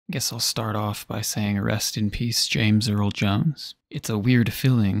Guess I'll start off by saying rest in peace, James Earl Jones. It's a weird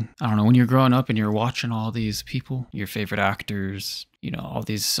feeling. I don't know, when you're growing up and you're watching all these people, your favorite actors, you know, all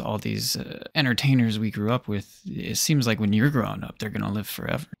these entertainers we grew up with, it seems like when you're growing up, they're going to live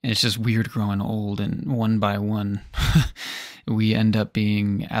forever. And it's just weird growing old, and one by one, we end up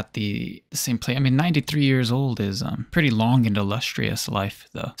being at the same place. I mean, 93 years old is pretty long and illustrious life,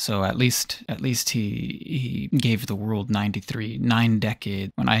 though. So at least he gave the world 93, 9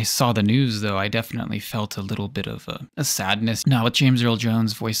 decades. When I saw the news, though, I definitely felt a little bit of a sadness. Now, with James Earl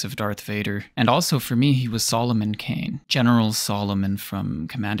Jones, voice of Darth Vader, and also for me, he was Solomon Kane, General Solomon from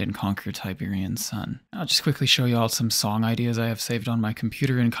Command and Conquer Tiberian Sun. I'll just quickly show you all some song ideas I have saved on my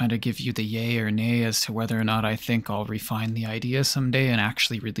computer and kind of give you the yay or nay as to whether or not I think I'll refine the idea someday and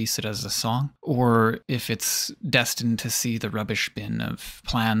actually release it as a song, or if it's destined to see the rubbish bin of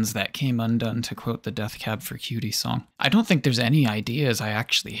plans that came undone, to quote the Death Cab for Cutie song. I don't think there's any ideas I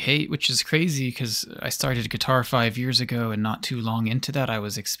actually hate, which is crazy because I started guitar 5 years ago, and not too long into that I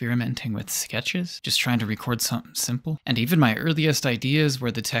was experimenting with sketches, just trying to record something simple. And even my earliest ideas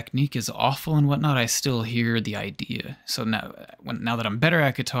where the technique is awful and whatnot, I still hear the idea. So now that I'm better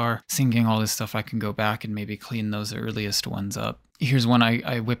at guitar, singing all this stuff, I can go back and maybe clean those earliest ones up. Here's one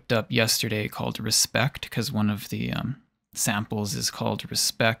I whipped up yesterday called Respect, because one of the samples is called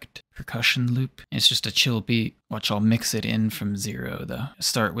Respect percussion loop. It's just a chill beat. Watch, I'll mix it in from 0 though.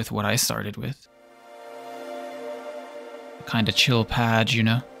 Start with what I started with. Kind of chill pad, you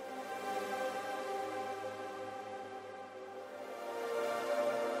know?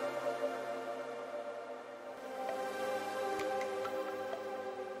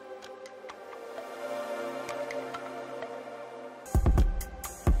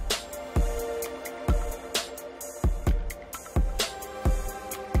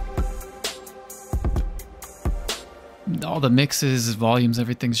 All the mixes, volumes,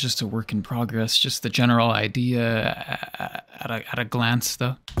 everything's just a work in progress. Just the general idea at a glance,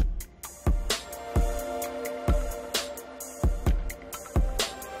 though.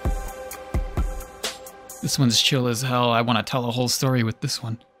 This one's chill as hell. I want to tell a whole story with this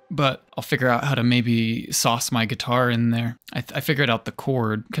one, but I'll figure out how to maybe sauce my guitar in there. I figured out the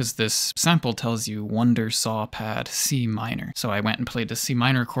chord because this sample tells you Wonder Saw Pad C minor. So I went and played the C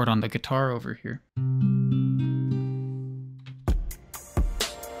minor chord on the guitar over here.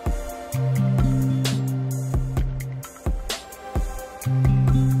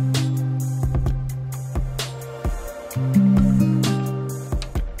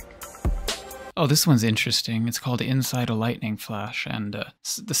 Oh, this one's interesting. It's called Inside a Lightning Flash, and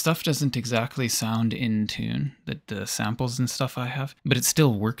the stuff doesn't exactly sound in tune, the samples and stuff I have, but it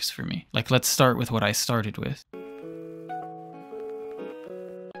still works for me. Like, let's start with what I started with.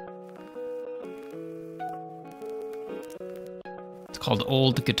 It's called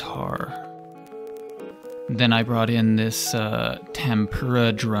Old Guitar. Then I brought in this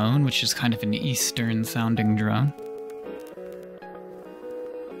tempura drone, which is kind of an Eastern sounding drone.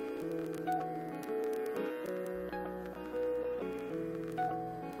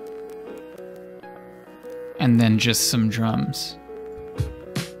 And then just some drums.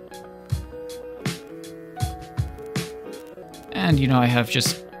 And you know, I have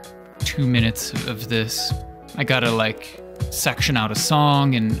just 2 minutes of this. I gotta like section out a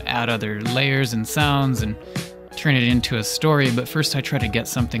song and add other layers and sounds and turn it into a story, but first I try to get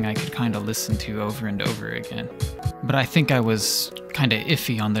something I could kind of listen to over and over again. But I think I was kind of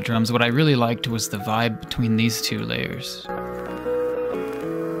iffy on the drums. What I really liked was the vibe between these 2 layers.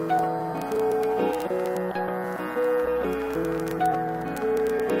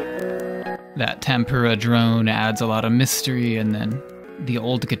 That tempura drone adds a lot of mystery, and then the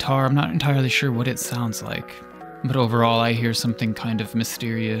old guitar, I'm not entirely sure what it sounds like. But overall, I hear something kind of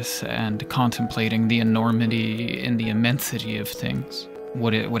mysterious and contemplating the enormity and the immensity of things.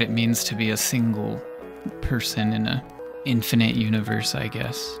 What it means to be a single person in an infinite universe, I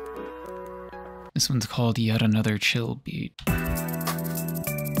guess. This one's called Yet Another Chill Beat.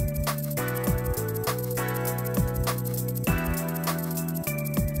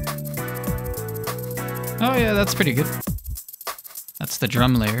 Oh yeah, that's pretty good. That's the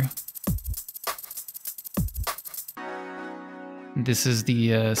drum layer. This is the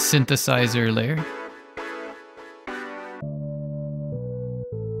synthesizer layer.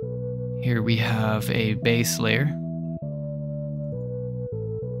 Here we have a bass layer.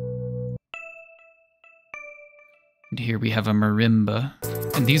 And here we have a marimba.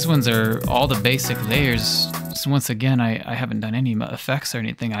 And these ones are all the basic layers. So once again, I haven't done any effects or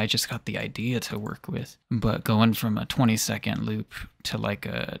anything. I just got the idea to work with. But going from a 20-second loop to like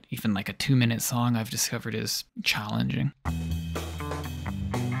even like a 2-minute song, I've discovered is challenging.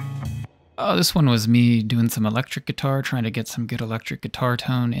 Oh, this one was me doing some electric guitar, trying to get some good electric guitar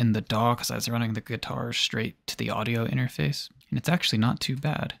tone in the DAW because I was running the guitar straight to the audio interface. And it's actually not too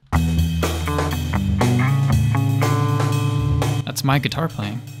bad. That's my guitar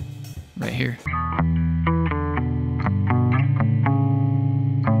playing right here.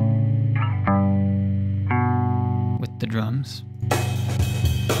 With the drums.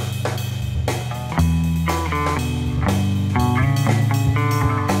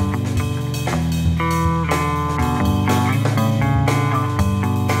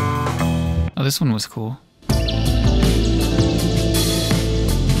 Oh, this one was cool.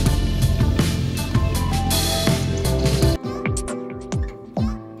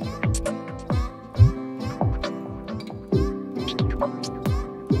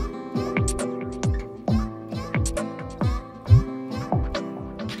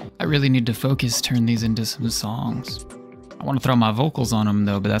 I really need to focus, turn these into some songs. I want to throw my vocals on them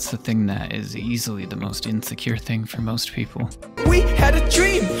though, but that's the thing that is easily the most insecure thing for most people. We had a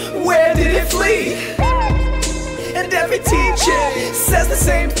dream, where did it flee? And every teacher says the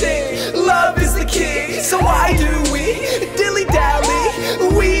same thing, love is the key. So why do we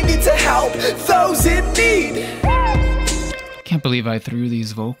dilly-dally? We need to help those in need. Can't believe I threw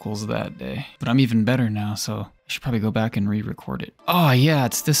these vocals that day. But I'm even better now, so I should probably go back and re-record it. Oh yeah,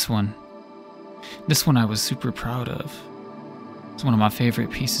 it's this one. This one I was super proud of. It's one of my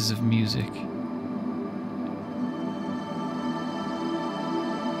favorite pieces of music.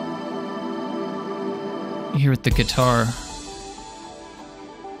 Here with the guitar,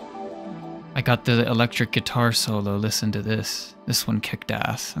 I got the electric guitar solo. Listen to this. This one kicked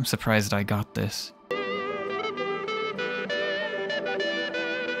ass. I'm surprised I got this.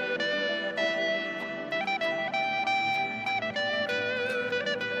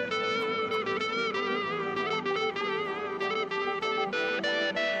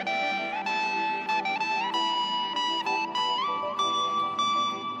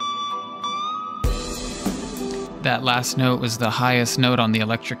 That last note was the highest note on the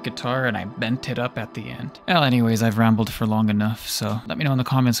electric guitar, and I bent it up at the end. Well, anyways, I've rambled for long enough, so let me know in the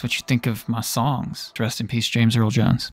comments what you think of my songs. Rest in peace, James Earl Jones.